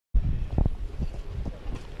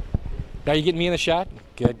Are you getting me in the shot?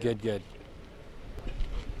 Good, good, good.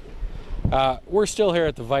 We're still here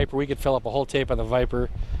at the Viper. We could fill up a whole tape on the Viper,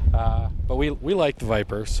 but we like the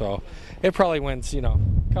Viper, so it probably wins, you know,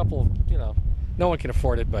 a couple, you know, no one can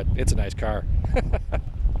afford it, but it's a nice car.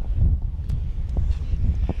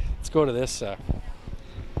 Let's go to this.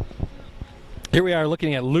 Here we are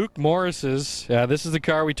looking at Luke Morris's. This is the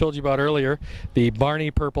car we told you about earlier, the Barney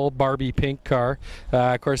purple, Barbie pink car.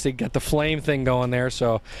 Of course, they got the flame thing going there,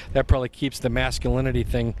 so that probably keeps the masculinity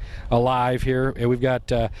thing alive here. And we've got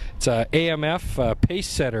it's a AMF pace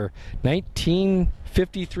setter,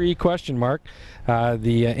 1953 question mark.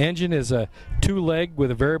 The engine is a two-leg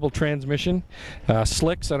with a variable transmission.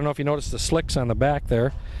 Slicks. I don't know if you noticed the slicks on the back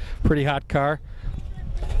there. Pretty hot car.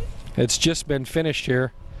 It's just been finished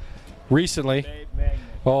here recently.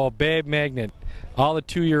 Babe Magnet. All the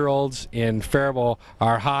 2-year-olds in Faribault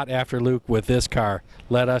are hot after Luke with this car.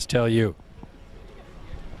 Let us tell you.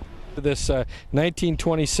 This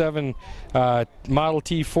 1927 Model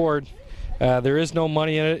T Ford, there is no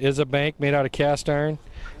money in it. It is a bank made out of cast iron,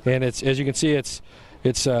 and it's, as you can see, it's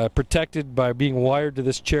protected by being wired to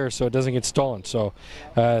this chair so it doesn't get stolen. So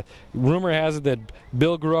rumor has it that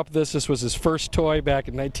Bill grew up with this. This was his first toy back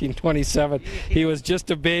in 1927. He was just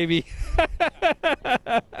a baby.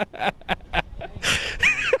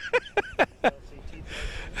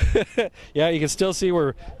 Yeah, you can still see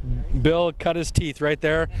where Bill cut his teeth right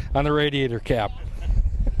there on the radiator cap.